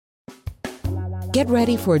Get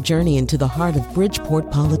ready for a journey into the heart of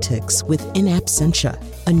Bridgeport politics with In Absentia,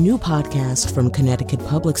 a new podcast from Connecticut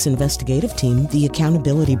Public's investigative team, The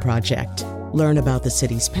Accountability Project. Learn about the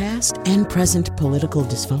city's past and present political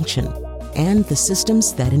dysfunction and the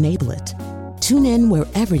systems that enable it. Tune in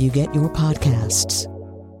wherever you get your podcasts.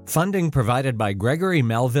 Funding provided by Gregory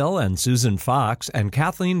Melville and Susan Fox and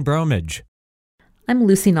Kathleen Bromage. I'm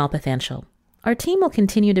Lucy Nalpathanchel. Our team will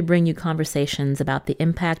continue to bring you conversations about the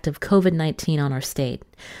impact of COVID-19 on our state.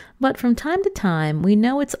 But from time to time, we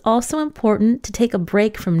know it's also important to take a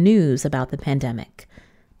break from news about the pandemic.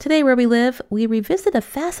 Today, Where We Live, we revisit a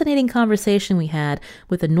fascinating conversation we had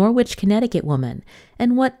with a Norwich, Connecticut woman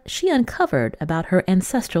and what she uncovered about her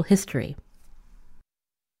ancestral history.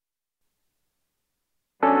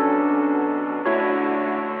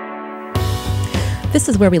 This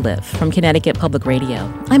is Where We Live from Connecticut Public Radio.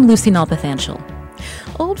 I'm Lucy Nalpathanchel.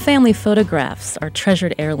 Old family photographs are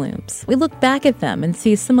treasured heirlooms. We look back at them and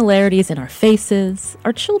see similarities in our faces,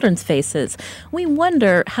 our children's faces. We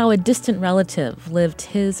wonder how a distant relative lived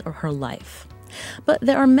his or her life. But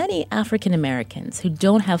there are many African Americans who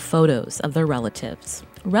don't have photos of their relatives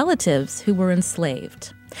who were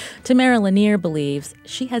enslaved. Tamara Lanier believes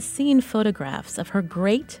she has seen photographs of her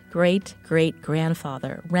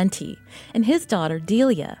great-great-great-grandfather, Renty, and his daughter,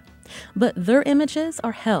 Delia, but their images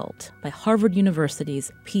are held by Harvard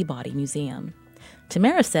University's Peabody Museum.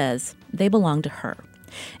 Tamara says they belong to her.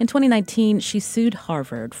 In 2019, she sued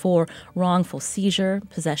Harvard for wrongful seizure,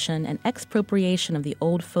 possession, and expropriation of the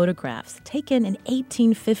old photographs taken in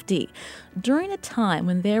 1850, during a time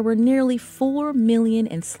when there were nearly 4 million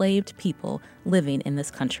enslaved people living in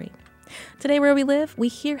this country. Today, Where We Live, we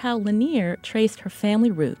hear how Lanier traced her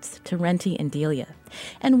family roots to Renty and Delia,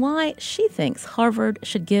 and why she thinks Harvard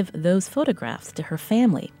should give those photographs to her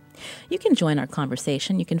family. You can join our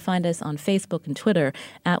conversation. You can find us on Facebook and Twitter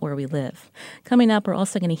at Where We Live. Coming up, we're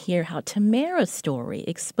also going to hear how Tamara's story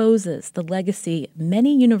exposes the legacy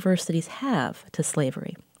many universities have to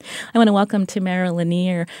slavery. I want to welcome Tamara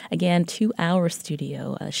Lanier again to our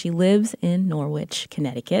studio. She lives in Norwich,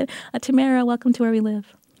 Connecticut. Tamara, welcome to Where We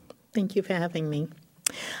Live. Thank you for having me.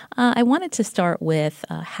 I wanted to start with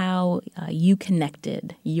how you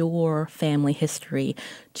connected your family history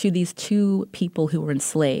to these two people who were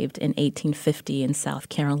enslaved in 1850 in South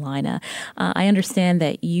Carolina. I understand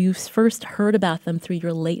that you first heard about them through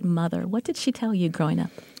your late mother. What did she tell you growing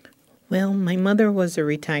up? Well, my mother was a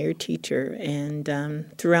retired teacher, and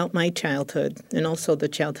throughout my childhood, and also the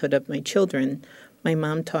childhood of my children, my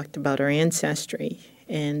mom talked about her ancestry.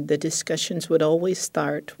 And the discussions would always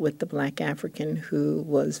start with the Black African who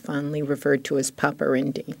was fondly referred to as Papa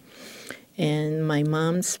Renty. And my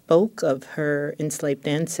mom spoke of her enslaved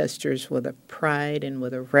ancestors with a pride and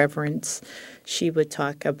with a reverence. She would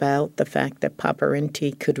talk about the fact that Papa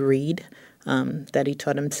Renty could read, that he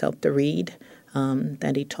taught himself to read,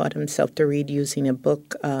 using a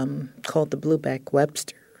book called the Blueback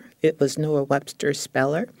Webster. It was Noah Webster's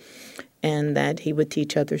speller, and that he would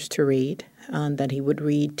teach others to read. That he would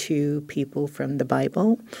read to people from the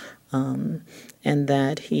Bible, and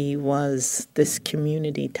that he was this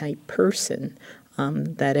community-type person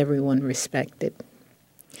that everyone respected.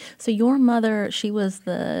 So your mother, she was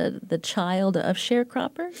the child of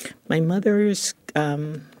sharecroppers? My mother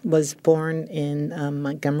was born in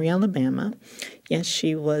Montgomery, Alabama. Yes,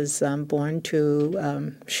 she was born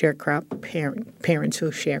to parents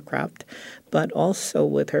who sharecropped, but also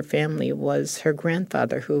with her family was her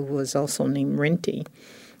grandfather, who was also named Renty.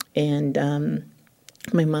 And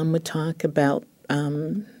my mom would talk about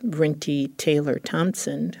Renty Taylor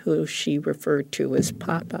Thompson, who she referred to as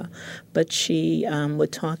Papa, but she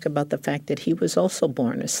would talk about the fact that he was also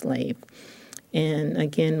born a slave. And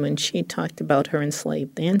again, when she talked about her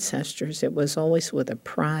enslaved ancestors, it was always with a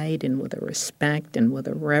pride and with a respect and with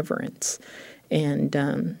a reverence. And,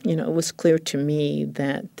 it was clear to me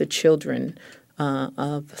that the children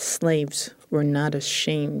of slaves were not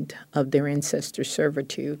ashamed of their ancestors'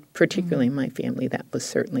 servitude, particularly in my family. That was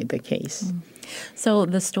certainly the case. So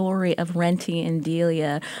the story of Renty and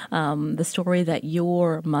Delia, the story that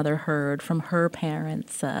your mother heard from her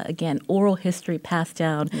parents, again, oral history passed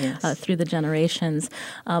down through the generations.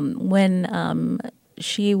 When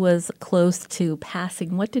she was close to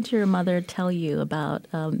passing, what did your mother tell you about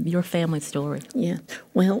your family story? Yeah.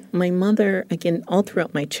 Well, my mother, again, all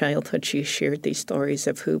throughout my childhood, she shared these stories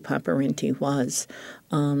of who Papa Renty was.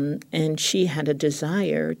 And she had a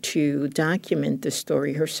desire to document the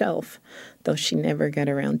story herself, though she never got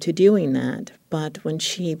around to doing that. But when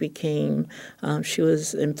she became, she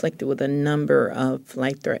was inflicted with a number of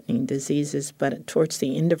life-threatening diseases, but towards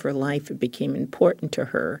the end of her life, it became important to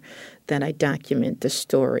her that I document the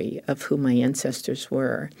story of who my ancestors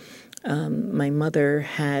were. My mother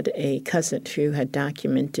had a cousin who had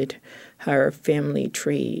documented her family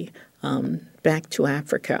tree back to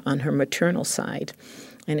Africa on her maternal side,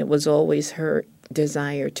 and it was always her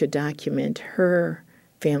desire to document her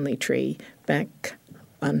family tree back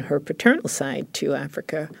on her paternal side to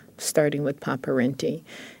Africa, starting with Paparenti.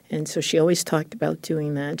 And so she always talked about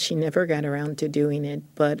doing that. She never got around to doing it,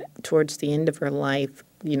 but towards the end of her life,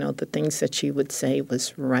 the things that she would say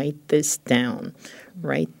was, write this down,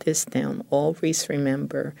 always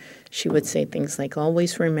remember. She would say things like,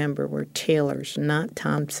 always remember we're Taylors, not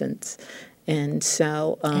Thompsons. And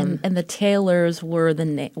so, and the Taylors were the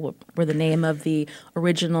name of the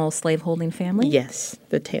original slaveholding family? Yes,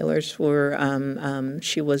 the Taylors were.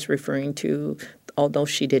 She was referring to, although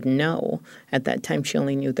she didn't know at that time, she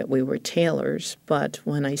only knew that we were Taylors. But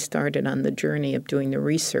when I started on the journey of doing the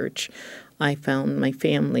research, I found my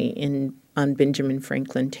family on Benjamin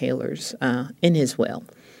Franklin Taylor's in his will,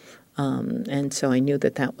 and so I knew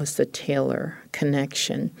that was the Taylor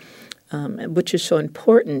connection. Which is so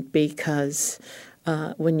important because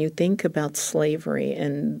when you think about slavery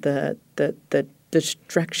and the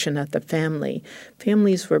destruction of the family,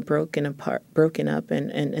 families were broken up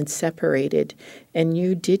and separated, and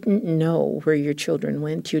you didn't know where your children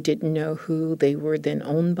went. You didn't know who they were then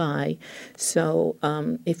owned by. So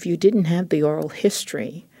if you didn't have the oral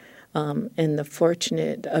history and the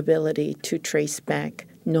fortunate ability to trace back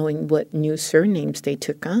knowing what new surnames they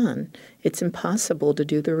took on, it's impossible to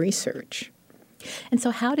do the research. And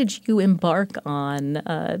so how did you embark on,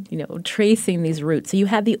 tracing these roots? So you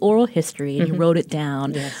had the oral history and you wrote it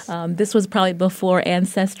down. Yes. This was probably before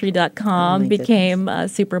Ancestry.com became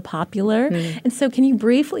super popular. And so can you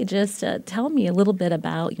briefly just tell me a little bit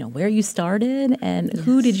about, where you started and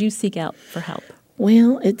who did you seek out for help?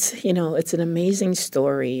 Well, it's an amazing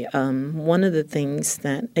story. One of the things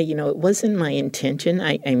that, it wasn't my intention.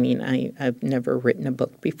 I've never written a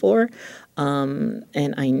book before, and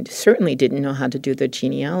I certainly didn't know how to do the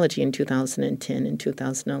genealogy in 2010 and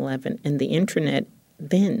 2011, and the internet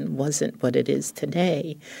then wasn't what it is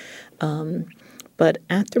today. But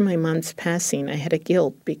after my mom's passing, I had a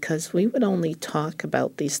guilt because we would only talk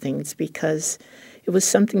about these things because it was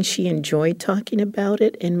something she enjoyed talking about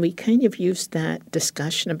it, and we kind of used that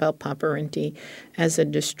discussion about Paparenti as a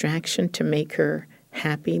distraction to make her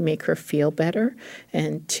happy, make her feel better,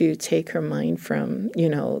 and to take her mind from,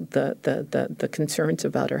 the concerns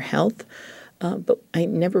about her health. But I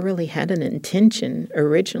never really had an intention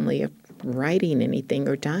originally of writing anything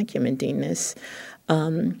or documenting this.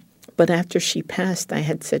 But after she passed, I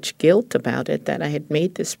had such guilt about it that I had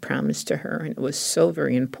made this promise to her, and it was so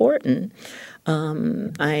very important.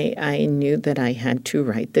 I knew that I had to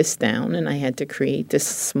write this down, and I had to create this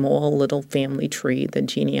small little family tree, the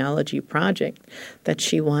genealogy project that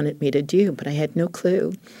she wanted me to do, but I had no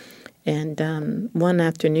clue. And one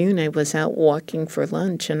afternoon, I was out walking for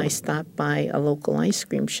lunch, and I stopped by a local ice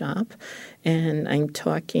cream shop, and I'm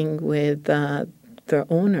talking with the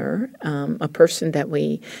owner, a person that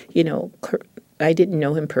we, I didn't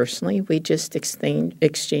know him personally. We just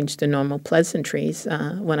exchanged the normal pleasantries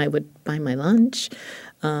when I would buy my lunch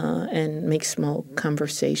and make small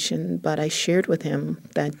conversation. But I shared with him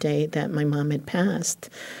that day that my mom had passed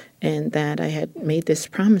and that I had made this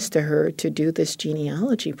promise to her to do this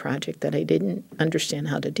genealogy project that I didn't understand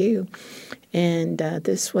how to do. And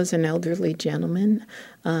this was an elderly gentleman,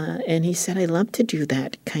 and he said, "I love to do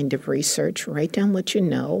that kind of research. Write down what you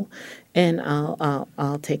know, and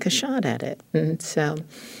I'll take a shot at it." And so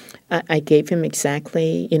I gave him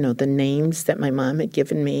exactly, the names that my mom had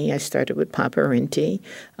given me. I started with Paparenti.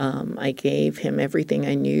 I gave him everything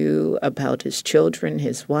I knew about his children,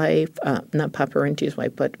 his wife, not Paparenti's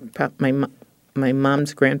wife, but my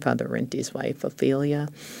mom's grandfather Renti's wife, Ophelia.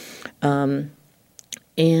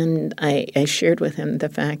 And I shared with him the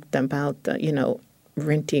fact about,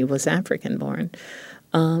 Renti was African-born.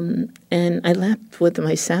 And I left with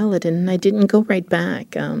my salad, and I didn't go right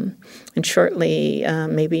back. And shortly,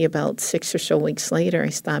 maybe about 6 or so weeks later, I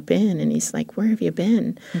stop in, and he's like, "Where have you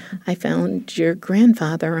been?" Mm-hmm. "I found your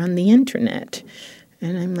grandfather on the internet."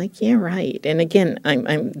 And I'm like, "Yeah, right." And again,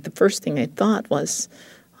 I'm the first thing I thought was,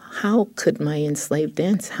 how could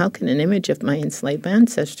how can an image of my enslaved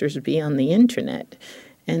ancestors be on the internet?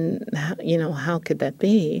 And, how could that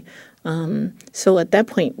be? So at that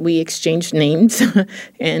point, we exchanged names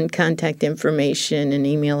and contact information and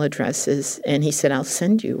email addresses. And he said, "I'll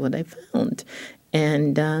send you what I found."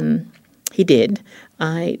 And he did.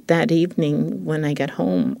 That evening, when I got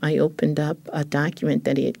home, I opened up a document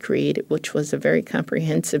that he had created, which was a very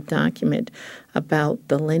comprehensive document about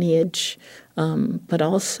the lineage but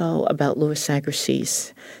also about Louis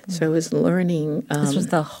Agassiz. So I was learning. This was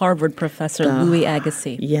the Harvard professor, Louis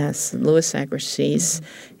Agassiz. Yes, Louis Agassiz,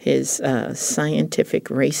 his scientific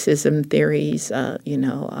racism theories,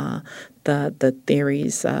 the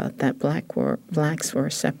theories that blacks were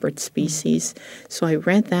a separate species. So I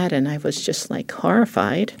read that, and I was just like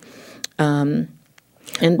horrified. Well,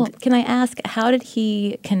 can I ask, how did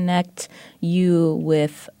he connect you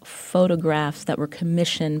with photographs that were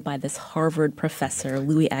commissioned by this Harvard professor,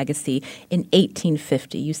 Louis Agassiz, in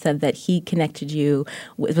 1850? You said that he connected you.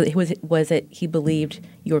 Was it he believed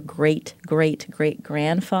your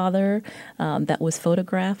great-great-great-grandfather that was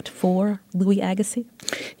photographed for Louis Agassiz?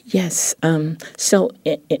 Yes. So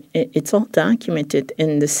it's all documented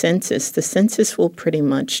in the census. The census will pretty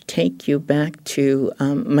much take you back to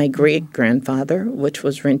my great-grandfather, which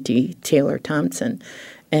was Renty Taylor Thompson,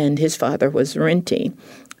 and his father was Renty.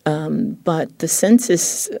 But the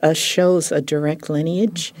census shows a direct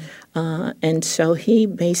lineage, and so he,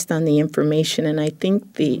 based on the information, and I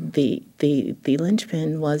think the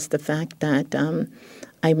linchpin was the fact that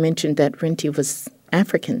I mentioned that Renty was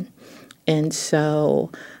African, and so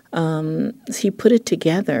he put it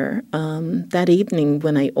together that evening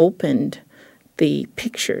when I opened the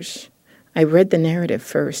pictures. I read the narrative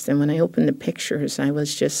first, and when I opened the pictures, I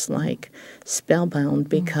was just like spellbound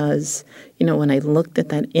because, when I looked at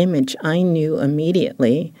that image, I knew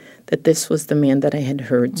immediately that this was the man that I had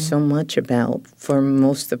heard so much about for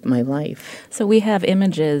most of my life. So we have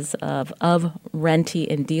images of Renty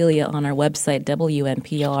and Delia on our website,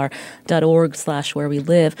 WNPR.org/where we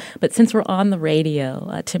live. But since we're on the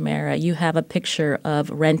radio, Tamara, you have a picture of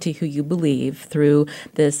Renty, who you believe through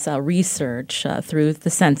this research, through the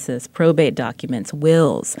census, probate documents,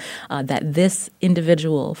 wills, that this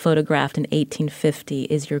individual photographed in 1850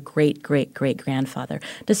 is your great-great-great-grandfather.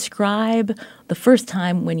 Describe the first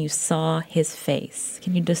time when you saw his face.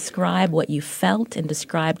 Can you describe what you felt and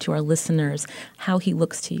describe to our listeners how he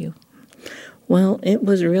looks to you? Well, it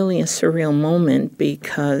was really a surreal moment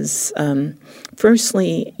because,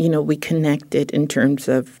 firstly, we connected in terms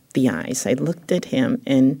of the eyes. I looked at him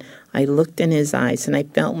and I looked in his eyes and I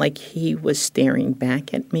felt like he was staring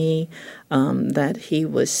back at me, that he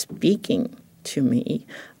was speaking to me.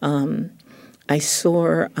 I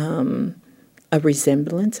saw a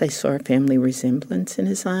resemblance. I saw a family resemblance in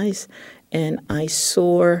his eyes, and I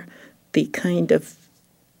saw the kind of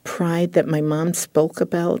pride that my mom spoke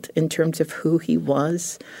about in terms of who he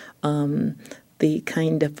was, the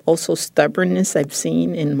kind of also stubbornness I've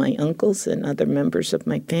seen in my uncles and other members of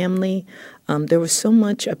my family. There was so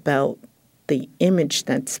much about the image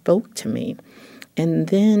that spoke to me. And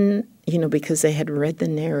then, because I had read the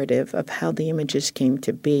narrative of how the images came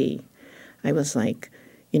to be, I was like,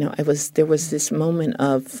 there was this moment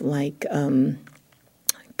of like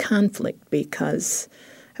conflict because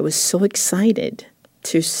I was so excited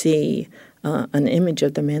to see an image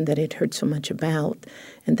of the man that I'd heard so much about.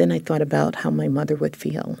 And then I thought about how my mother would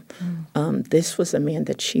feel. This was a man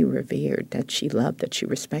that she revered, that she loved, that she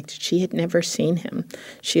respected. She had never seen him.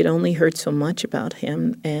 She had only heard so much about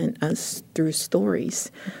him and us through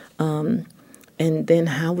stories. And then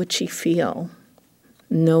how would she feel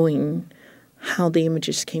knowing how the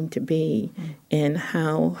images came to be and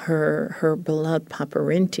how her beloved Papa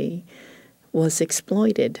Renty was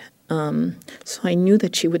exploited. So I knew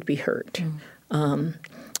that she would be hurt. And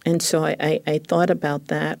so I thought about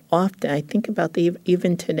that often. I think about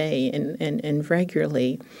even today and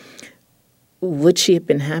regularly. Would she have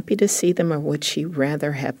been happy to see them or would she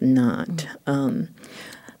rather have not?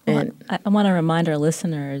 Well, I want to remind our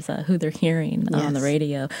listeners who they're hearing on the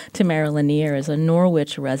radio. Tamara Lanier is a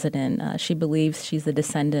Norwich resident. She believes she's the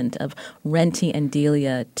descendant of Renty and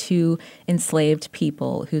Delia, two enslaved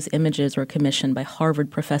people whose images were commissioned by Harvard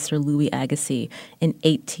professor Louis Agassiz in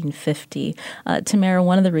 1850. Tamara,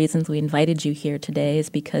 one of the reasons we invited you here today is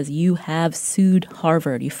because you have sued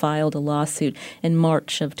Harvard. You filed a lawsuit in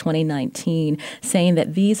March of 2019 saying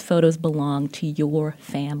that these photos belong to your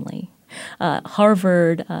family.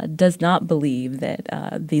 Harvard does not believe that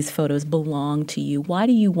these photos belong to you. Why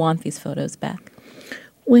do you want these photos back?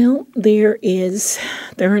 Well, there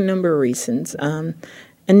are a number of reasons.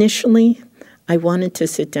 Initially, I wanted to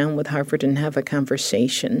sit down with Harvard and have a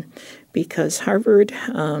conversation because Harvard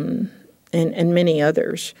and many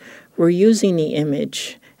others were using the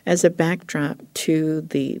image as a backdrop to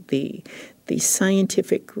the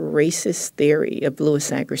scientific racist theory of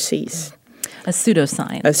Louis Agassiz. A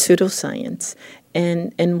pseudoscience. A pseudoscience.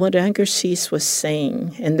 And what Agassiz was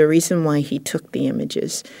saying, and the reason why he took the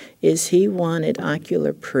images, is he wanted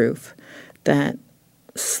ocular proof that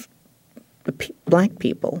black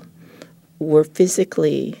people were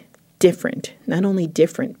physically different, not only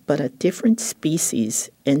different, but a different species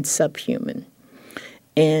and subhuman.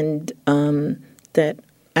 And that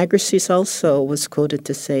Agassiz also was quoted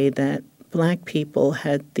to say that Black people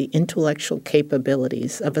had the intellectual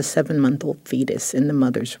capabilities of a 7-month-old fetus in the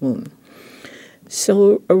mother's womb.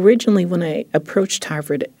 So originally when I approached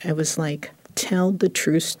Harvard, I was like, tell the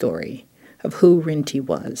true story of who Rinty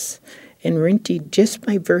was. And Rinty, just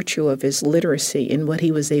by virtue of his literacy and what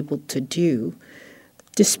he was able to do,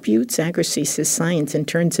 disputes Agassiz's science and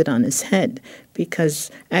turns it on his head,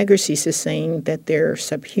 because Agassiz is saying that they're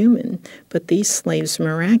subhuman, but these slaves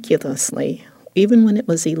miraculously, even when it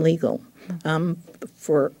was illegal,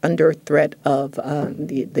 for under threat of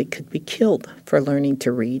they could be killed for learning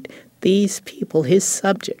to read, these people, his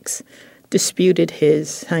subjects, disputed his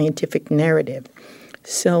scientific narrative.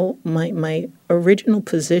 So my original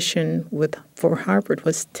position for Harvard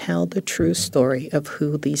was tell the true story of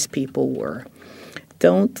who these people were.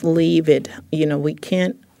 Don't leave it, we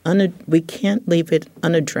can't leave it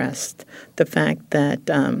unaddressed, the fact that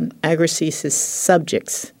Agassiz's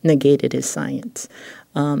subjects negated his science.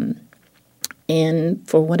 And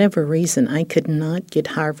for whatever reason, I could not get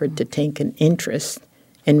Harvard to take an interest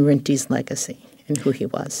in Rinty's legacy and who he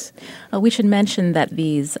was. We should mention that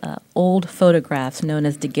these old photographs, known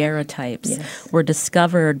as daguerreotypes, were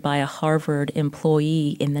discovered by a Harvard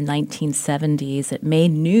employee in the 1970s. It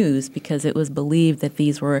made news because it was believed that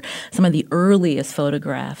these were some of the earliest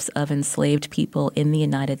photographs of enslaved people in the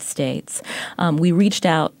United States. We reached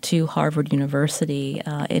out to Harvard University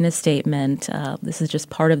in a statement. This is just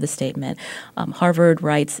part of the statement. Harvard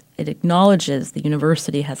writes, it acknowledges the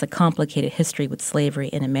university has a complicated history with slavery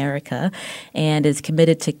in America and is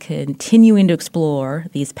committed to continuing to explore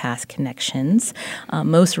these past connections.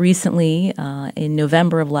 Most recently, in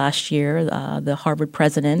November of last year, the Harvard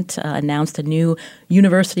president announced a new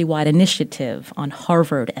university-wide initiative on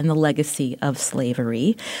Harvard and the legacy of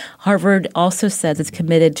slavery. Harvard also says it's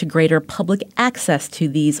committed to greater public access to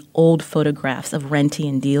these old photographs of Rinty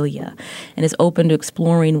and Delia, and is open to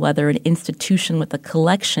exploring whether an institution with a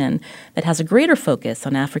collection that has a greater focus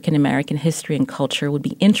on African American history and culture would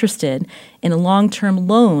be interested in a long-term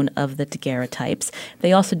loan of the daguerreotypes.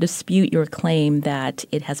 They also dispute your claim that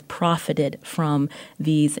it has profited from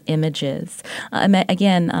these images.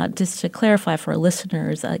 Again, just to clarify for our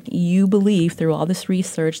listeners, you believe through all this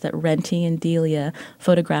research that Rinty and Delia,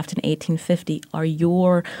 photographed in 1850, are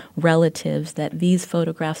your relatives, that these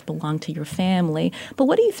photographs belong to your family. But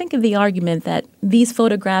what do you think of the argument that these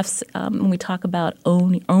photographs, when we talk about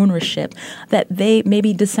ownership, that they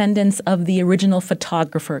maybe descendants of the original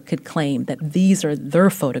photographer could claim that these are their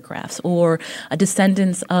photographs, or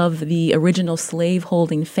descendants of the original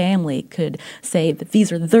slaveholding family could say that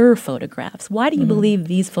these are their photographs? Why do you believe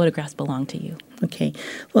these photographs belong to you? Okay.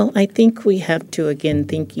 Well, I think we have to, again,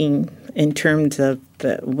 thinking in terms of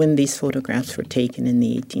when these photographs were taken in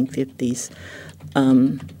the 1850s,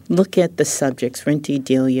 look at the subjects, Rinty,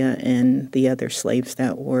 Delia, and the other slaves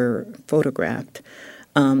that were photographed.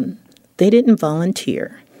 They didn't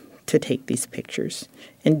volunteer to take these pictures.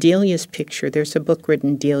 In Delia's picture, there's a book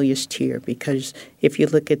written, Delia's Tear, because if you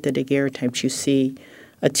look at the daguerreotypes, you see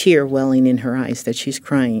a tear welling in her eyes that she's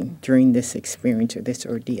crying during this experience or this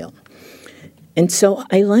ordeal. And so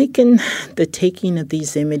I liken the taking of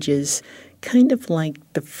these images kind of like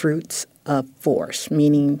the fruits of force,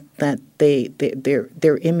 meaning that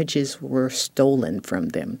their images were stolen from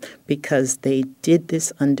them because they did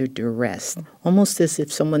this under duress, almost as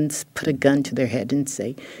if someone's put a gun to their head and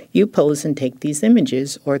say, you pose and take these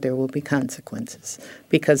images or there will be consequences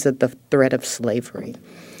because of the threat of slavery.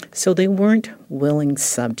 So they weren't willing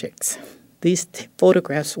subjects. These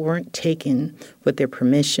photographs weren't taken with their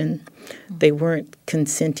permission. They weren't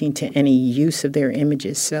consenting to any use of their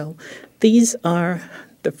images. So these are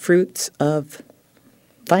the fruits of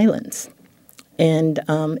violence. And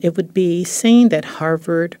it would be saying that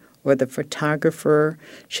Harvard or the photographer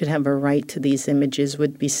should have a right to these images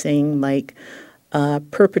would be saying like a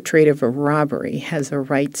perpetrator of a robbery has a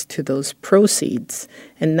right to those proceeds.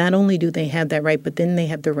 And not only do they have that right, but then they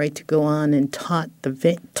have the right to go on and taunt the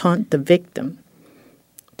victim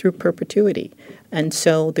through perpetuity. And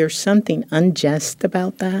so there's something unjust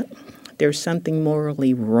about that. There's something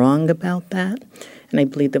morally wrong about that. And I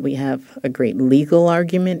believe that we have a great legal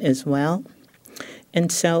argument as well.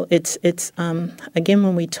 And so it's again,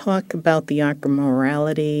 when we talk about the arc of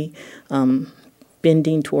morality,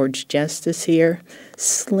 bending towards justice here,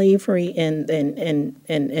 slavery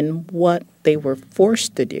and what they were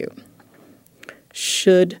forced to do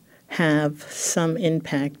should have some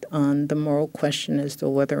impact on the moral question as to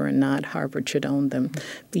whether or not Harvard should own them.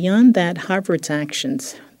 Beyond that, Harvard's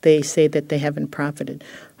actions, they say that they haven't profited.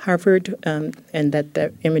 Harvard, and that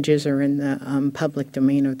the images are in the public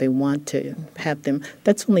domain, or they want to have them,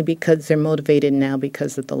 that's only because they're motivated now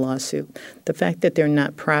because of the lawsuit. The fact that they're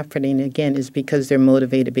not profiting, again, is because they're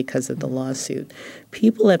motivated because of the lawsuit.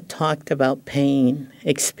 People have talked about paying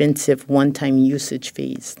expensive one-time usage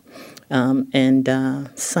fees and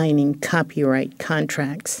signing copyright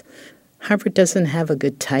contracts. Harvard doesn't have a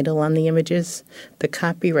good title on the images. The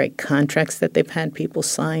copyright contracts that they've had people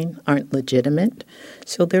sign aren't legitimate.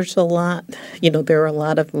 So there's a lot, there are a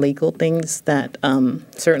lot of legal things that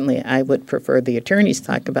certainly I would prefer the attorneys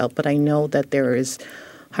talk about, but I know that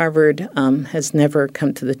Harvard has never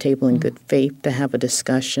come to the table in good faith to have a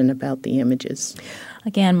discussion about the images.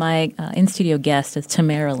 Again, my in-studio guest is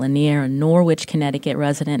Tamara Lanier, a Norwich, Connecticut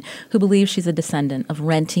resident who believes she's a descendant of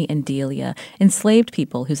Renty and Delia, enslaved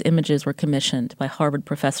people whose images were commissioned by Harvard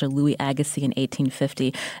professor Louis Agassiz in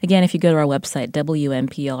 1850. Again, if you go to our website,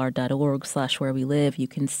 WNPR.org/wherewelive, you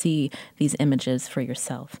can see these images for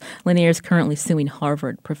yourself. Lanier is currently suing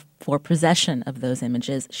Harvard for possession of those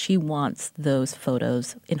images. She wants those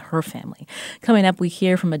photos in her family. Coming up, we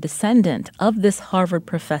hear from a descendant of this Harvard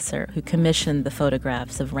professor who commissioned the photographs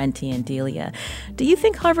of Renty and Delia. Do you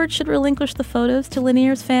think Harvard should relinquish the photos to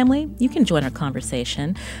Lanier's family? You can join our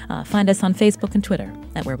conversation. Find us on Facebook and Twitter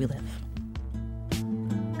at Where We Live.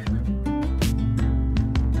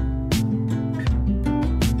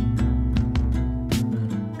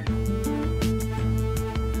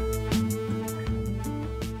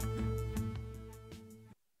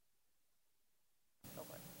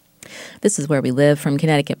 This is Where We Live from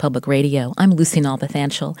Connecticut Public Radio. I'm Lucy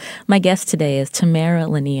Nalpathanchel. My guest today is Tamara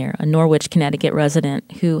Lanier, a Norwich, Connecticut resident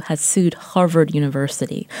who has sued Harvard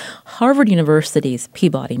University. Harvard University's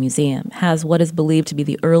Peabody Museum has what is believed to be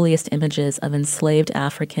the earliest images of enslaved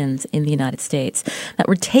Africans in the United States that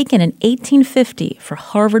were taken in 1850 for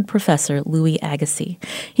Harvard professor Louis Agassiz.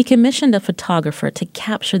 He commissioned a photographer to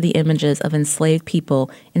capture the images of enslaved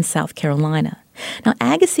people in South Carolina. Now,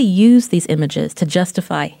 Agassiz used these images to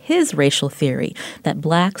justify his racial theory that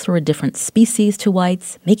blacks were a different species to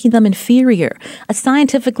whites, making them inferior, a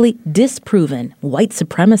scientifically disproven white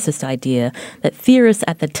supremacist idea that theorists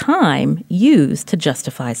at the time used to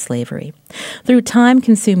justify slavery. Through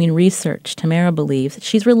time-consuming research, Tamara believes that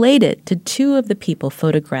she's related to two of the people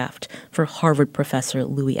photographed for Harvard professor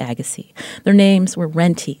Louis Agassiz. Their names were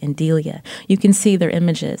Renty and Delia. You can see their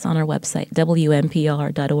images on our website,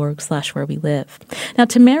 WNPR.org/wherewelive. Now,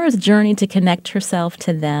 Tamara's journey to connect herself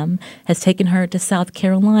to them has taken her to South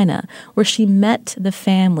Carolina, where she met the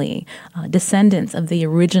family, descendants of the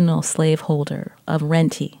original slaveholder of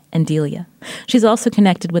Renty and Delia. She's also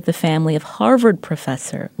connected with the family of Harvard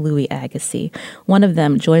professor Louis Agassiz. One of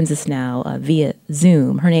them joins us now via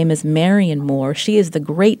Zoom. Her name is Marion Moore. She is the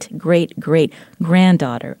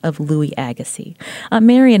great-great-great-granddaughter of Louis Agassiz.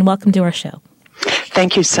 Marion, welcome to our show.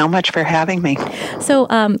 Thank you so much for having me. So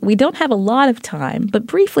we don't have a lot of time, but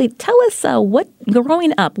briefly tell us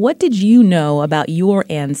growing up, what did you know about your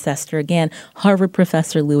ancestor, again, Harvard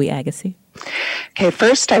professor Louis Agassiz? Okay,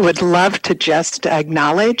 first I would love to just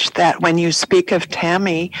acknowledge that when you speak of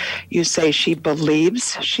Tammy, you say she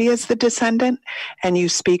believes she is the descendant, and you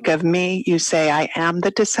speak of me, you say I am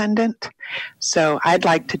the descendant. So I'd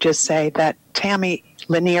like to just say that Tammy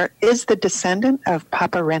Lanier is the descendant of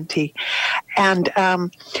Papa Renty. And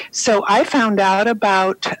so I found out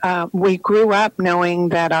we grew up knowing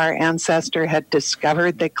that our ancestor had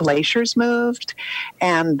discovered that glaciers moved,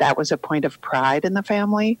 and that was a point of pride in the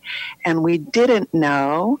family. And we didn't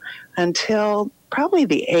know until probably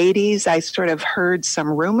the 80s, I sort of heard some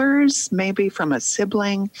rumors, maybe from a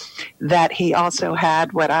sibling, that he also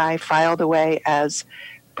had what I filed away as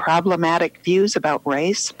problematic views about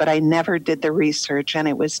race, but I never did the research. And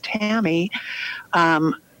it was Tammy,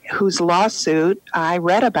 whose lawsuit I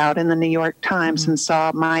read about in the New York Times and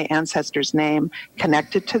saw my ancestor's name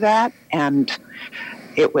connected to that. And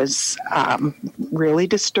it was really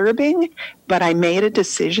disturbing, but I made a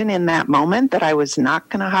decision in that moment that I was not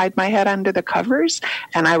going to hide my head under the covers,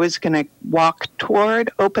 and I was going to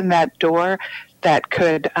open that door that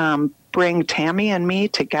could bring Tammy and me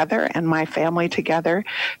together and my family together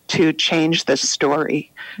to change the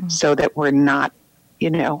story so that we're not,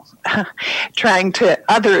 trying to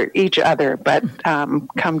other each other, but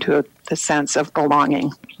come to the sense of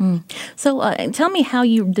belonging. So tell me how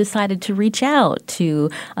you decided to reach out to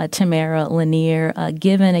Tamara Lanier,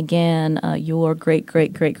 given, again, your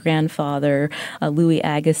great-great-great-grandfather, Louis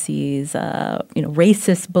Agassiz's,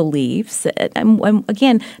 racist beliefs. And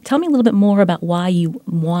again, tell me a little bit more about why you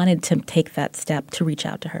wanted to take that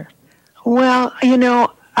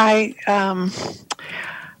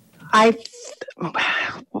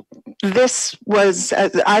This was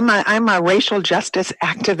I'm a racial justice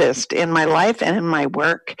activist in my life and in my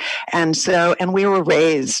work, and we were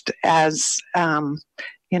raised as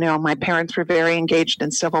my parents were very engaged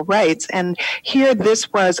in civil rights, and here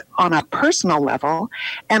this was on a personal level,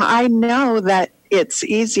 and I know that it's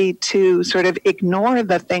easy to sort of ignore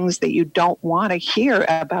the things that you don't want to hear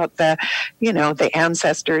about the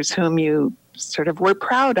ancestors whom you sort of were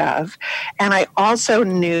proud of. And I also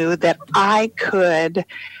knew that I could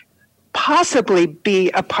possibly be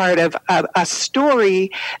a part of a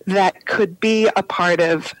story that could be a part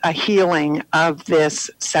of a healing of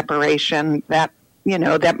this separation that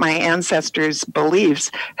my ancestors'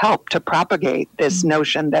 beliefs helped to propagate this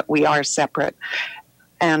notion that we are separate.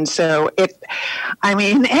 And so it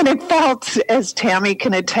felt, as Tammy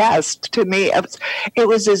can attest to me, it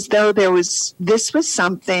was as though this was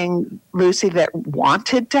something, Lucy, that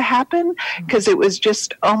wanted to happen, because it was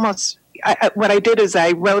just almost, what I did is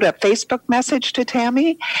I wrote a Facebook message to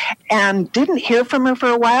Tammy and didn't hear from her for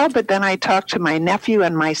a while, but then I talked to my nephew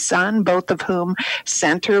and my son, both of whom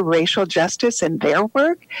center racial justice in their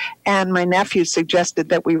work. And my nephew suggested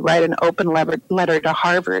that we write an open letter to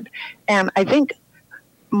Harvard. And I think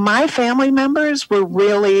my family members were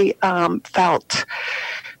really felt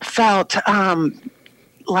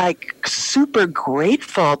like super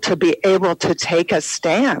grateful to be able to take a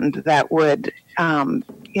stand that would,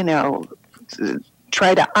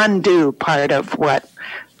 try to undo part of what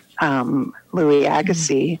Louis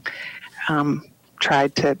Agassiz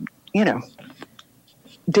tried to,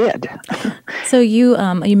 did. So you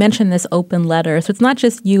mentioned this open letter. So it's not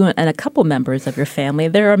just you and a couple members of your family.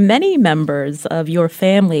 There are many members of your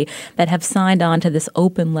family that have signed on to this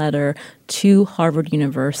open letter to Harvard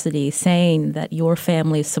University saying that your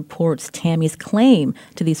family supports Tammy's claim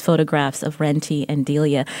to these photographs of Renty and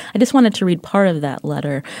Delia. I just wanted to read part of that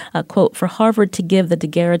letter. Quote, "For Harvard to give the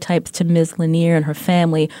daguerreotypes to Ms. Lanier and her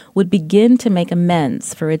family would begin to make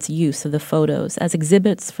amends for its use of the photos as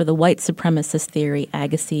exhibits for the white supremacist theory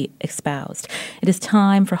Agassiz espoused. It is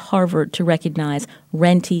time for Harvard to recognize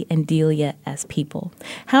Renty and Delia as people."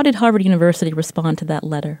 How did Harvard University respond to that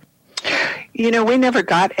letter? We never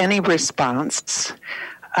got any response.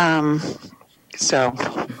 So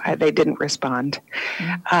they didn't respond.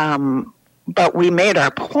 But we made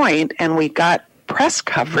our point and we got press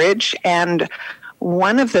coverage. And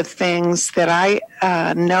one of the things that I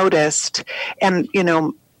noticed, and,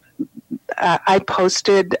 I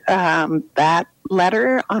posted that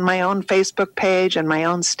letter on my own Facebook page and my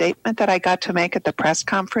own statement that I got to make at the press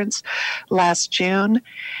conference last June.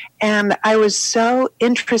 And I was so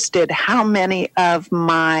interested how many of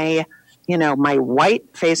my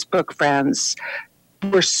white Facebook friends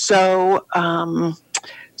were so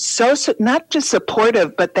not just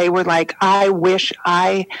supportive, but they were like, I wish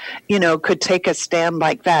I, could take a stand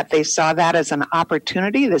like that. They saw that as an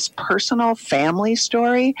opportunity, this personal family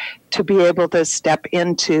story, to be able to step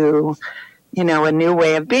into, a new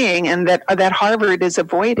way of being, and that Harvard is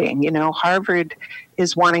avoiding. Harvard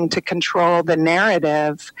is wanting to control the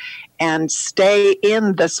narrative and stay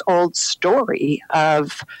in this old story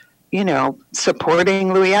of,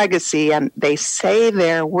 supporting Louis Agassiz. And they say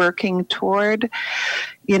they're working toward,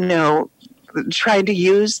 trying to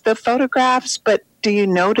use the photographs, but do you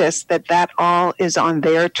notice that all is on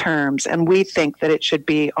their terms? And we think that it should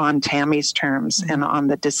be on Tammy's terms and on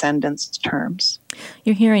the descendants' terms.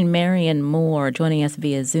 You're hearing Marion Moore joining us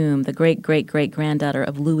via Zoom, the great-great-great-granddaughter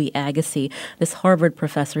of Louis Agassiz, this Harvard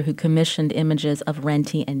professor who commissioned images of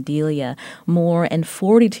Renty and Delia. Moore and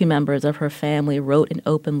 42 members of her family wrote an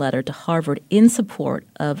open letter to Harvard in support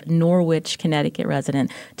of Norwich, Connecticut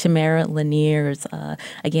resident Tamara Lanier's,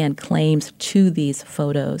 claims to these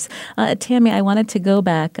photos. Tammy, I wanted to go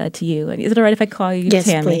back to you. Is it all right if I call you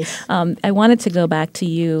Tammy? Yes, please. I wanted to go back to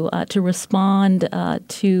you to respond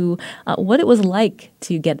to what it was like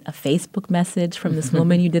to get a Facebook message from this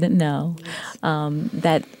woman you didn't know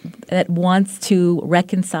that wants to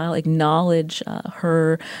reconcile, acknowledge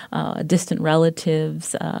her distant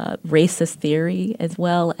relatives' racist theory, as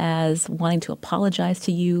well as wanting to apologize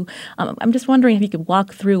to you. I'm just wondering if you could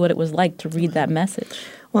walk through what it was like to read that message.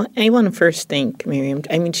 Well, I want to first thank Miriam.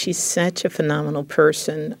 I mean, she's such a phenomenal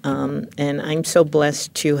person, and I'm so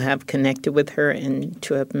blessed to have connected with her and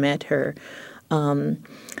to have met her.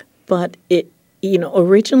 But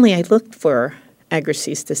originally I looked for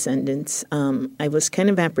Agassiz's descendants. I was kind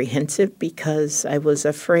of apprehensive because I was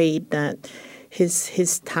afraid that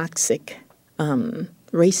his toxic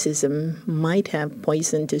racism might have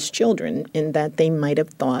poisoned his children, and that they might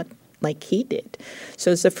have thought like he did.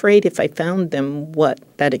 So I was afraid if I found them what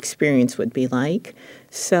that experience would be like.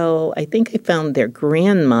 So I think I found their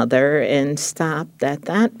grandmother and stopped at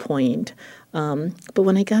that point. But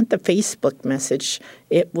when I got the Facebook message,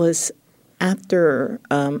 it was after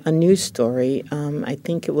a news story. I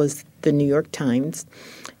think it was the New York Times.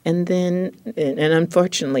 And then, and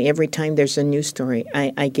unfortunately, every time there's a news story,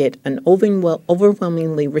 I get an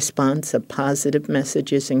overwhelmingly response of positive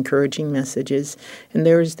messages, encouraging messages, and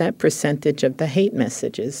there is that percentage of the hate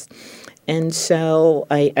messages. And so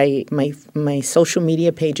my social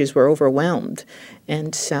media pages were overwhelmed.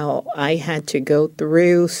 And so I had to go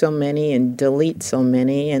through so many and delete so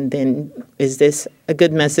many. And then, is this a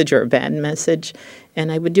good message or a bad message? And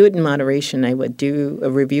I would do it in moderation. I would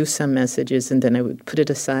review some messages, and then I would put it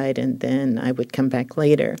aside, and then I would come back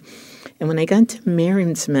later. And when I got to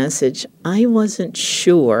Miriam's message, I wasn't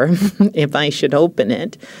sure if I should open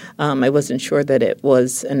it. I wasn't sure that it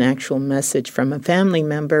was an actual message from a family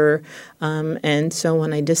member. And so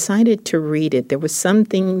when I decided to read it, there was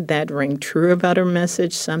something that rang true about her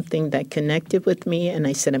message, something that connected with me, and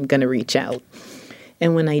I said, I'm going to reach out.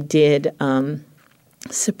 And when I did,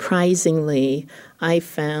 surprisingly, I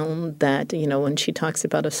found that, when she talks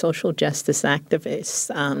about a social justice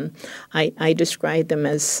activist, I describe them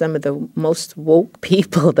as some of the most woke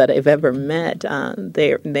people that I've ever met.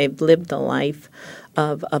 They've lived a life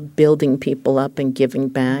of building people up and giving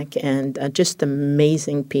back, and just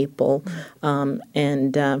amazing people.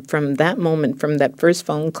 And from that moment, from that first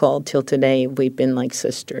phone call till today, we've been like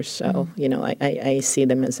sisters. So, I see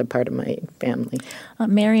them as a part of my family.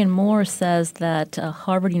 Marion Moore says that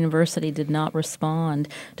Harvard University did not respond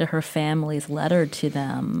to her family's letter to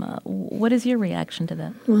them. What is your reaction to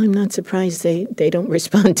that? Well, I'm not surprised they don't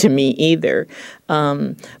respond to me either.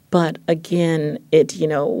 But again,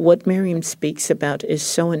 what Miriam speaks about is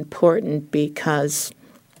so important because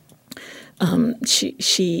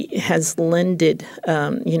she has lended,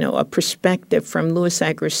 a perspective from Louis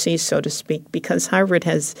Agassiz, so to speak, because Harvard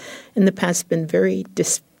has in the past been very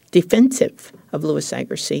defensive of Louis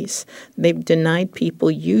Agassiz. They've denied people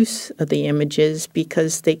use of the images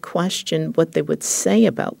because they questioned what they would say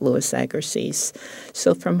about Louis Agassiz.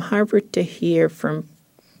 So from Harvard to hear from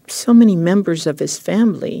so many members of his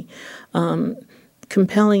family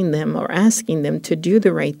compelling them or asking them to do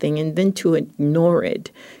the right thing and then to ignore it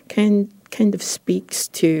kind of speaks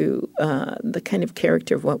to the kind of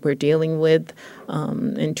character of what we're dealing with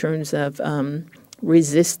in terms of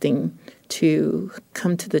resisting to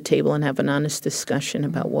come to the table and have an honest discussion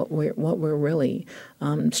about what we're really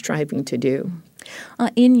striving to do.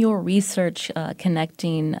 In your research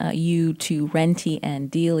connecting you to Renty and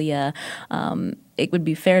Delia, it would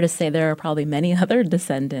be fair to say there are probably many other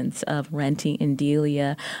descendants of Renty and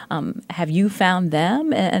Delia. Have you found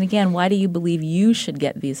them? And again, why do you believe you should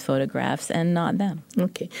get these photographs and not them?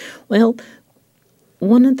 Okay. Well,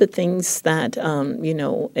 one of the things that, I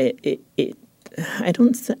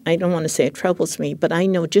don't want to say it troubles me, but I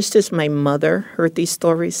know just as my mother heard these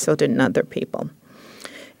stories, so did other people.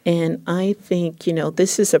 And I think,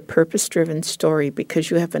 this is a purpose-driven story because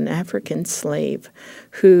you have an African slave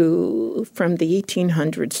who, from the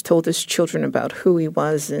 1800s, told his children about who he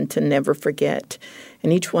was and to never forget.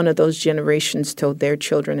 And each one of those generations told their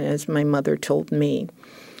children, as my mother told me.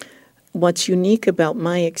 What's unique about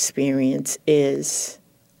my experience is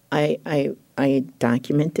I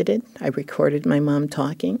documented it. I recorded my mom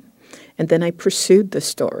talking, and then I pursued the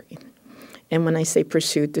story. And when I say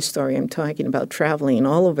pursued the story, I'm talking about traveling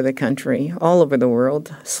all over the country, all over the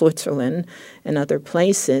world, Switzerland and other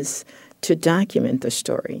places, to document the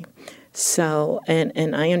story. So,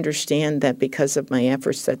 and I understand that because of my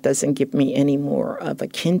efforts, that doesn't give me any more of a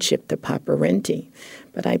kinship to Papa Renty.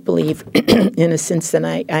 But I believe, in a sense, that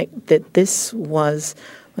that this was,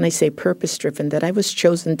 when I say purpose-driven, that I was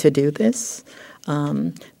chosen to do this.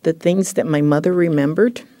 The things that my mother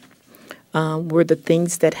remembered were the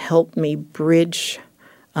things that helped me bridge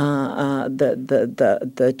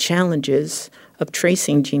the challenges of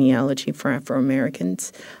tracing genealogy for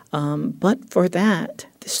Afro-Americans. But for that,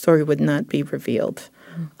 the story would not be revealed.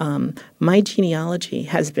 My genealogy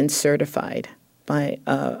has been certified by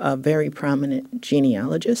a very prominent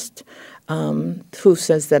genealogist who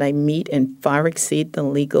says that I meet and far exceed the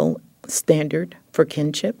legal standard for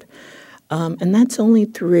kinship. And that's only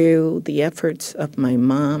through the efforts of my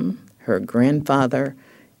mom, her grandfather,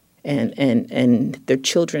 and the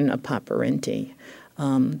children of Papa Renty.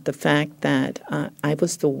 The fact that I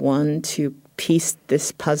was the one to piece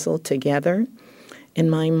this puzzle together, in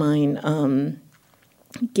my mind,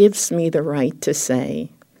 gives me the right to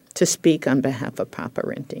speak on behalf of Papa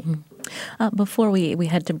Renty. Before we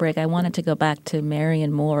head to break, I wanted to go back to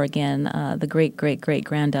Marion Moore again, the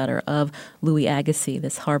great-great-great-granddaughter of Louis Agassiz,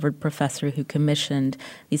 this Harvard professor who commissioned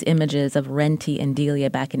these images of Renty and Delia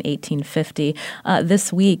back in 1850.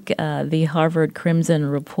 This week, the Harvard Crimson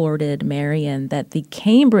reported, Marion, that the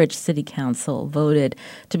Cambridge City Council voted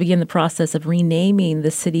to begin the process of renaming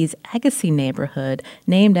the city's Agassiz neighborhood,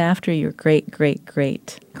 named after your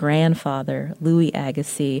great-great-great-grandfather, Louis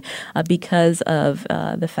Agassiz, because of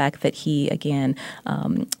the fact that he, again,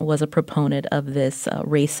 was a proponent of this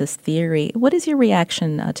racist theory. What is your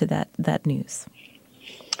reaction to that news?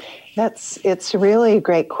 It's really a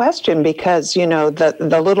great question because,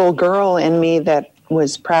 the little girl in me that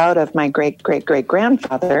was proud of my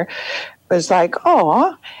great-great-great-grandfather was like,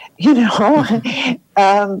 oh,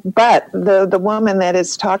 but the woman that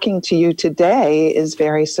is talking to you today is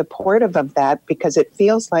very supportive of that because it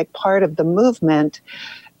feels like part of the movement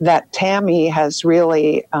that Tammy has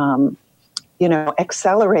really,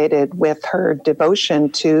 accelerated with her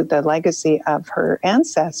devotion to the legacy of her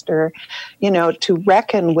ancestor, to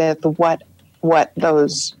reckon with what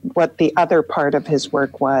the other part of his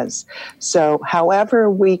work was. So however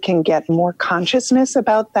we can get more consciousness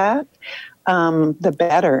about that, the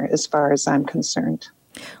better, as far as I'm concerned.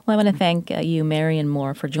 Well, I want to thank you, Marion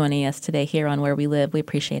Moore, for joining us today here on Where We Live. We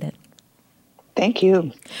appreciate it. Thank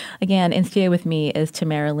you. Again, in studio with me is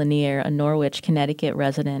Tamara Lanier, a Norwich, Connecticut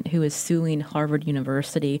resident who is suing Harvard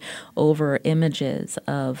University over images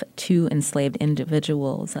of two enslaved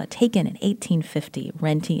individuals taken in 1850,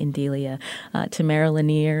 Renty and Delia. Tamara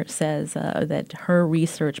Lanier says that her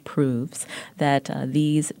research proves that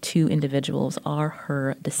these two individuals are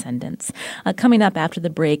her descendants. Coming up after the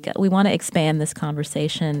break, we want to expand this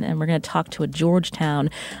conversation, and we're going to talk to a Georgetown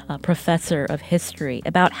professor of history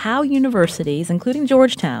about how universities, including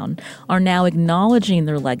Georgetown, are now acknowledging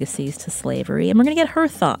their legacies to slavery. And we're going to get her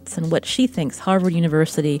thoughts on what she thinks Harvard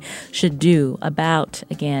University should do about,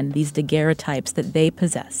 again, these daguerreotypes that they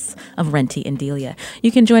possess of Renty and Delia.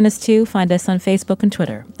 You can join us, too. Find us on Facebook and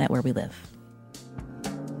Twitter at Where We Live.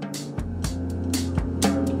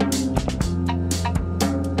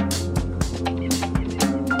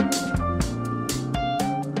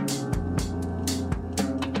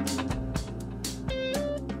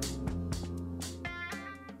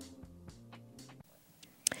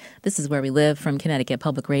 This is Where We Live from Connecticut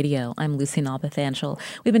Public Radio. I'm Lucy Nalpathanchel.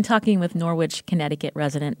 We've been talking with Norwich, Connecticut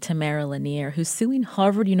resident Tamara Lanier, who's suing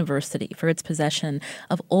Harvard University for its possession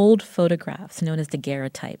of old photographs known as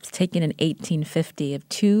daguerreotypes taken in 1850 of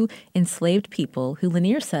two enslaved people who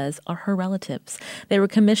Lanier says are her relatives. They were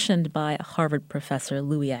commissioned by a Harvard professor,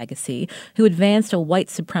 Louis Agassiz, who advanced a white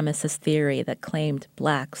supremacist theory that claimed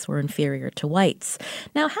blacks were inferior to whites.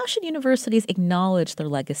 Now, how should universities acknowledge their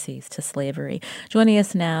legacies to slavery? Joining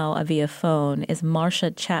us now via phone is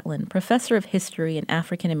Marcia Chatelain, professor of history and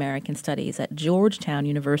African American studies at Georgetown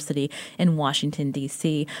University in Washington,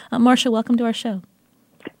 D.C. Marcia, welcome to our show.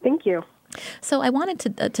 Thank you. So I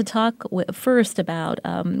wanted to talk first about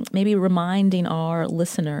maybe reminding our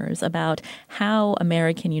listeners about how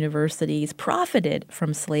American universities profited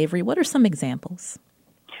from slavery. What are some examples?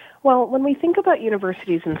 Well, when we think about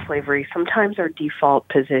universities and slavery, sometimes our default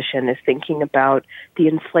position is thinking about the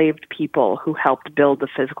enslaved people who helped build the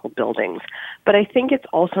physical buildings. But I think it's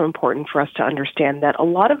also important for us to understand that a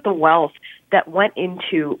lot of the wealth that went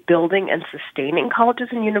into building and sustaining colleges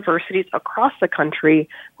and universities across the country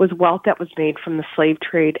was wealth that was made from the slave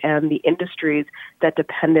trade and the industries that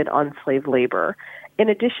depended on slave labor. In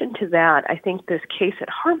addition to that, I think this case at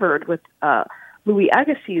Harvard with Louis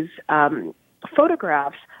Agassiz's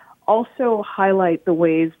photographs also highlight the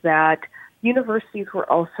ways that universities were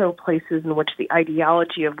also places in which the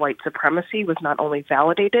ideology of white supremacy was not only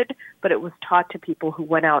validated, but it was taught to people who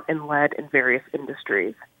went out and led in various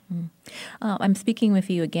industries. I'm speaking with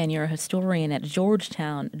you again. You're a historian at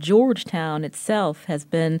Georgetown. Georgetown itself has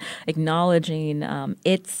been acknowledging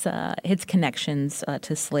its connections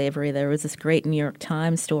to slavery. There was this great New York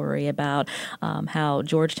Times story about how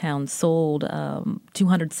Georgetown sold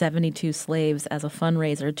 272 slaves as a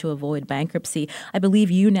fundraiser to avoid bankruptcy. I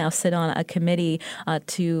believe you now sit on a committee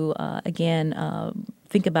to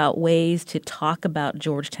think about ways to talk about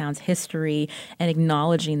Georgetown's history and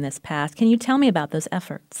acknowledging this past. Can you tell me about those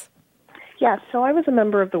efforts? Yeah, so I was a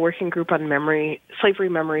member of the Working Group on Slavery,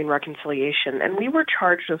 Memory, and Reconciliation, and we were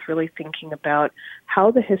charged with really thinking about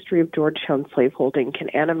how the history of Georgetown slaveholding can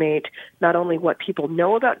animate not only what people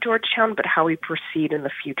know about Georgetown, but how we proceed in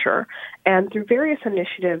the future. And through various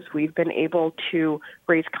initiatives, we've been able to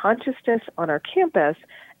raise consciousness on our campus.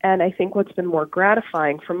 And I think what's been more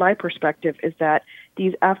gratifying from my perspective is that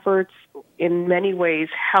these efforts in many ways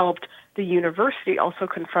helped the university also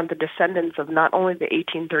confront the descendants of not only the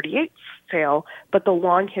 1838 sale, but the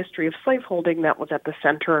long history of slaveholding that was at the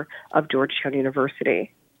center of Georgetown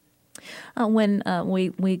University. When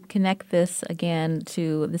we connect this again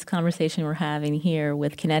to this conversation we're having here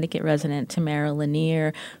with Connecticut resident Tamara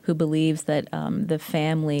Lanier, who believes that the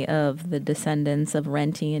family of the descendants of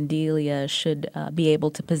Renty and Delia should be able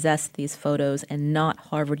to possess these photos and not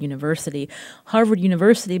Harvard University. Harvard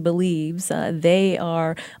University believes they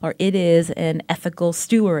are, or it is, an ethical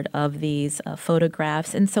steward of these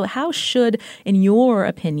photographs. And so how should, in your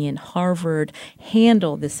opinion, Harvard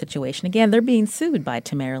handle this situation? Again, they're being sued by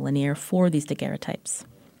Tamara Lanier for these daguerreotypes.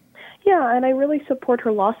 Yeah, and I really support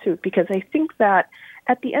her lawsuit because I think that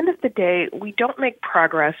at the end of the day, we don't make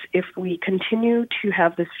progress if we continue to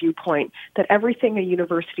have this viewpoint that everything a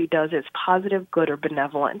university does is positive, good, or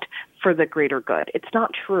benevolent for the greater good. It's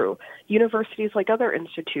not true. Universities, like other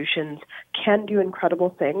institutions, can do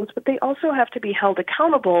incredible things, but they also have to be held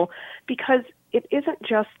accountable because it isn't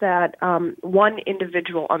just that one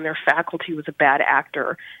individual on their faculty was a bad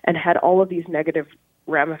actor and had all of these negative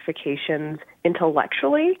ramifications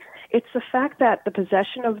intellectually. It's the fact that the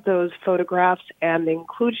possession of those photographs and the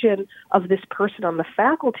inclusion of this person on the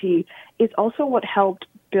faculty is also what helped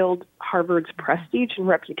build Harvard's prestige and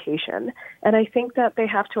reputation. And I think that they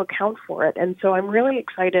have to account for it. And so I'm really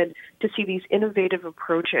excited to see these innovative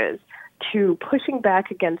approaches to pushing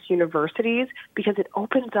back against universities because it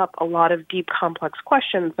opens up a lot of deep, complex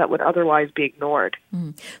questions that would otherwise be ignored.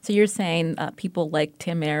 So you're saying people like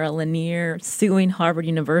Tamara Lanier suing Harvard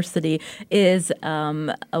University is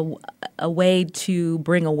a way to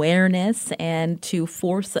bring awareness and to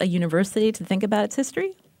force a university to think about its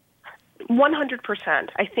history? 100%.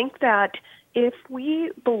 I think that if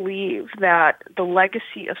we believe that the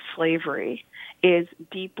legacy of slavery is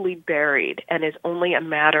deeply buried and is only a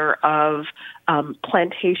matter of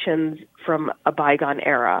plantations from a bygone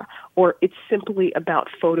era, or it's simply about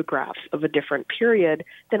photographs of a different period,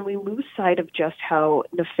 then we lose sight of just how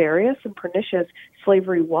nefarious and pernicious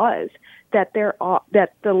slavery was, that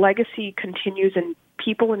the legacy continues in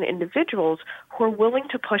people and individuals who are willing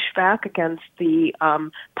to push back against the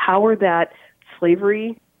power that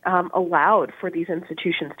slavery allowed for these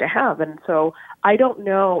institutions to have. And so I don't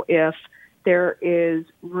know if there is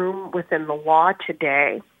room within the law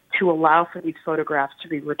today to allow for these photographs to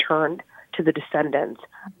be returned to the descendants.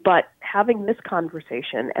 But having this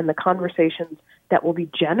conversation and the conversations that will be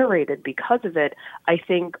generated because of it, I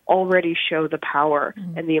think already show the power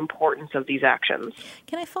and the importance of these actions.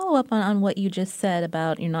 Can I follow up on what you just said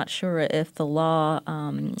about you're not sure if the law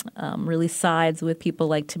really sides with people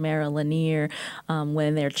like Tamara Lanier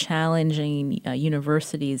when they're challenging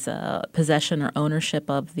universities' possession or ownership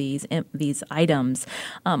of these items?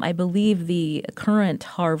 I believe the current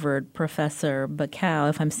Harvard professor, Bacow,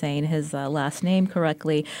 if I'm saying his last name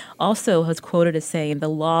correctly, also has quoted as saying the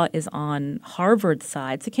law is on Harvard's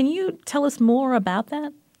side. So can you tell us more about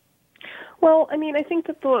that? Well, I mean, I think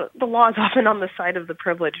that the law is often on the side of the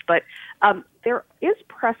privileged, but there is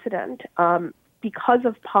precedent because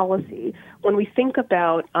of policy when we think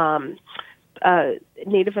about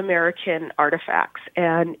Native American artifacts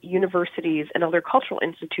and universities and other cultural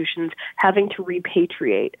institutions having to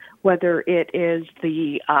repatriate, whether it is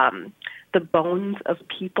the bones of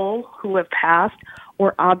people who have passed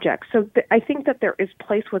or objects. So I think that there is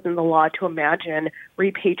place within the law to imagine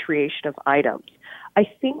repatriation of items. I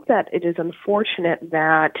think that it is unfortunate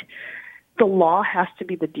that the law has to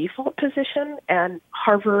be the default position and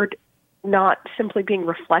Harvard not simply being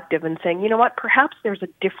reflective and saying, you know what, perhaps there's a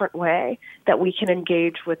different way that we can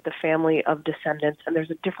engage with the family of descendants, and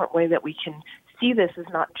there's a different way that we can see this as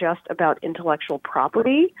not just about intellectual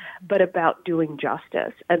property, but about doing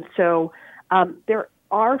justice. And so there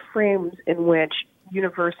are frames in which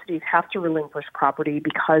universities have to relinquish property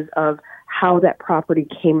because of how that property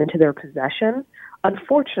came into their possession.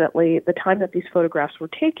 Unfortunately, the time that these photographs were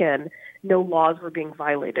taken, no laws were being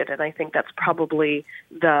violated, and I think that's probably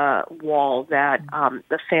the wall that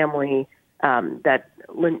the family, that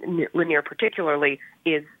Lanier particularly,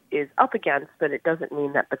 is up against, but it doesn't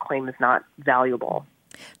mean that the claim is not valuable.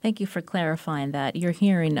 Thank you for clarifying that. You're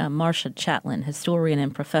hearing Marcia Chatelain, historian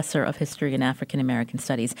and professor of history and African American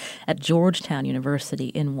studies at Georgetown University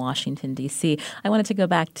in Washington, D.C. I wanted to go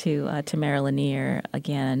back to Tamara Lanier,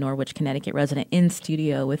 again, a Norwich, Connecticut resident, in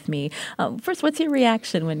studio with me. First, what's your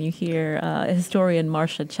reaction when you hear historian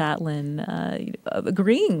Marcia Chatelain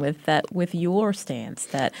agreeing with your stance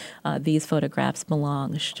that these photographs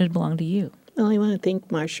should belong to you? Well, I want to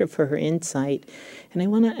thank Marcia for her insight, and I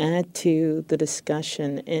want to add to the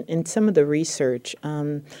discussion and some of the research.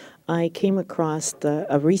 I came across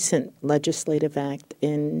a recent legislative act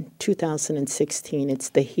in 2016. It's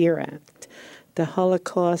the HERE Act, the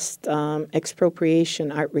Holocaust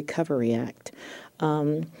Expropriation Art Recovery Act.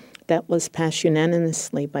 That was passed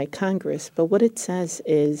unanimously by Congress. But what it says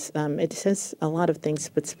is, it says a lot of things,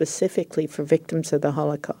 but specifically for victims of the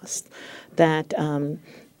Holocaust, that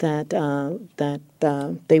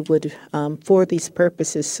they would, for these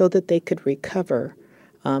purposes, so that they could recover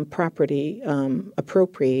property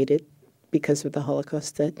appropriated because of the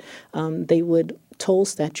Holocaust, that they would toll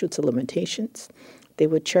statutes of limitations. They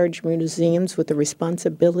would charge museums with the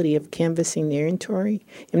responsibility of canvassing their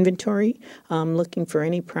inventory, looking for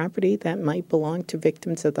any property that might belong to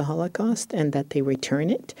victims of the Holocaust, and that they return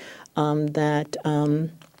it. That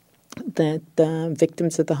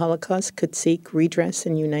victims of the Holocaust could seek redress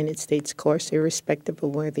in United States courts, irrespective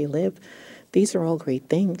of where they live. These are all great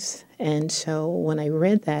things. And so when I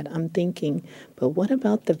read that, I'm thinking, but what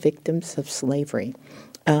about the victims of slavery?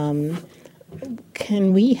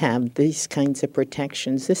 Can we have these kinds of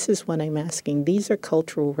protections? This is what I'm asking. These are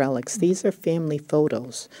cultural relics. These are family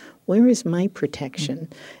photos. Where is my protection?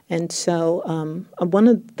 And so one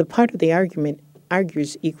of the part of the argument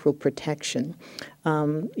argues equal protection.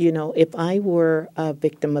 If I were a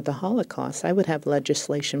victim of the Holocaust, I would have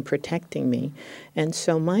legislation protecting me. And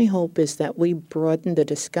so my hope is that we broaden the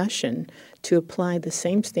discussion to apply the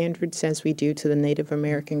same standards as we do to the Native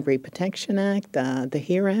American Great Protection Act, the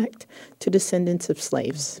HERE Act, to descendants of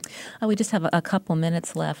slaves. We just have a couple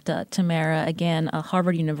minutes left. Tamara, again,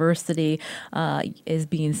 Harvard University is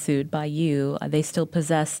being sued by you. They still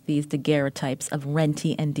possess these daguerreotypes of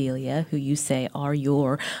Renty and Delia, who you say are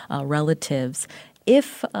your relatives.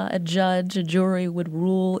 If a jury would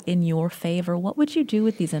rule in your favor, what would you do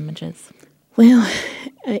with these images? Well,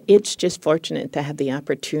 it's just fortunate to have the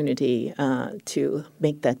opportunity to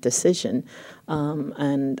make that decision.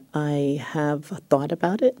 And I have thought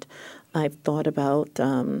about it. I've thought about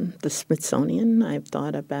the Smithsonian. I've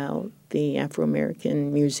thought about the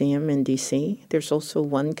Afro-American Museum in D.C. There's also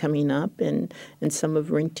one coming up in some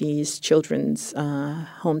of Renty's children's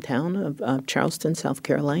hometown of Charleston, South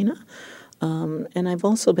Carolina. And I've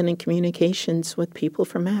also been in communications with people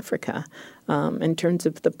from Africa in terms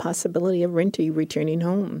of the possibility of Renty returning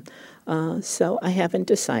home. So I haven't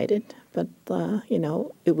decided, but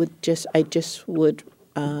I just would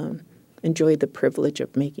enjoy the privilege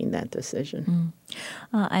of making that decision.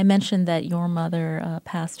 I mentioned that your mother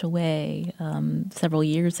passed away several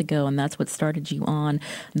years ago, and that's what started you on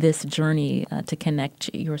this journey to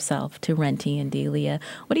connect yourself to Renty and Delia.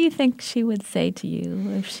 What do you think she would say to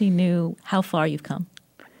you if she knew how far you've come?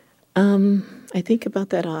 I think about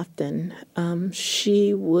that often.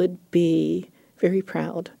 She would be very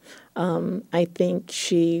proud. I think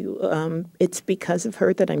it's because of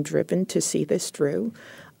her that I'm driven to see this through.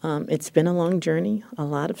 It's been a long journey, a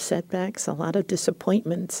lot of setbacks, a lot of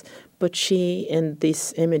disappointments, but she and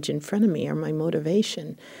this image in front of me are my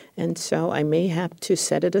motivation. And so I may have to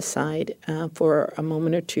set it aside for a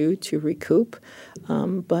moment or two to recoup,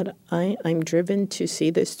 but I'm driven to see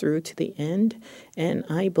this through to the end. And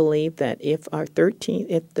I believe that if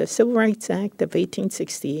the Civil Rights Act of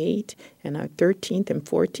 1868 and our 13th and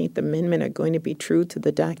 14th Amendment are going to be true to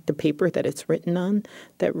the paper that it's written on,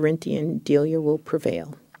 that Renty and Delia will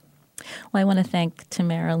prevail. Well, I want to thank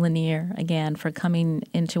Tamara Lanier again for coming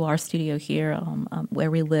into our studio here where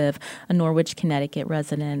we live, a Norwich, Connecticut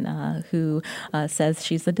resident who says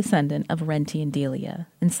she's a descendant of Renty and Delia,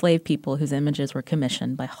 enslaved people whose images were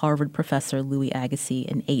commissioned by Harvard professor Louis Agassiz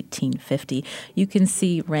in 1850. You can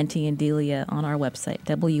see Renty and Delia on our website,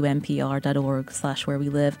 wnpr.org/where we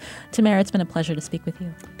live. Tamara, it's been a pleasure to speak with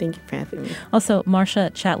you. Thank you for having me. Also, Marcia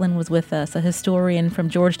Chatelain was with us, a historian from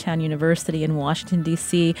Georgetown University in Washington,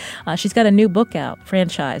 D.C. She's got a new book out,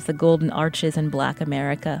 Franchise, The Golden Arches in Black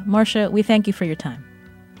America. Marcia, we thank you for your time.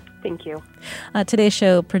 Thank you. Today's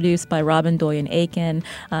show produced by Robin Doyen-Aiken.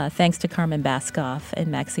 Thanks to Carmen Baskoff and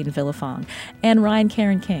Maxine Villafong. And Ryan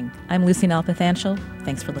Karen King. I'm Lucy Nalpathanchel.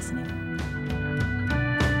 Thanks for listening.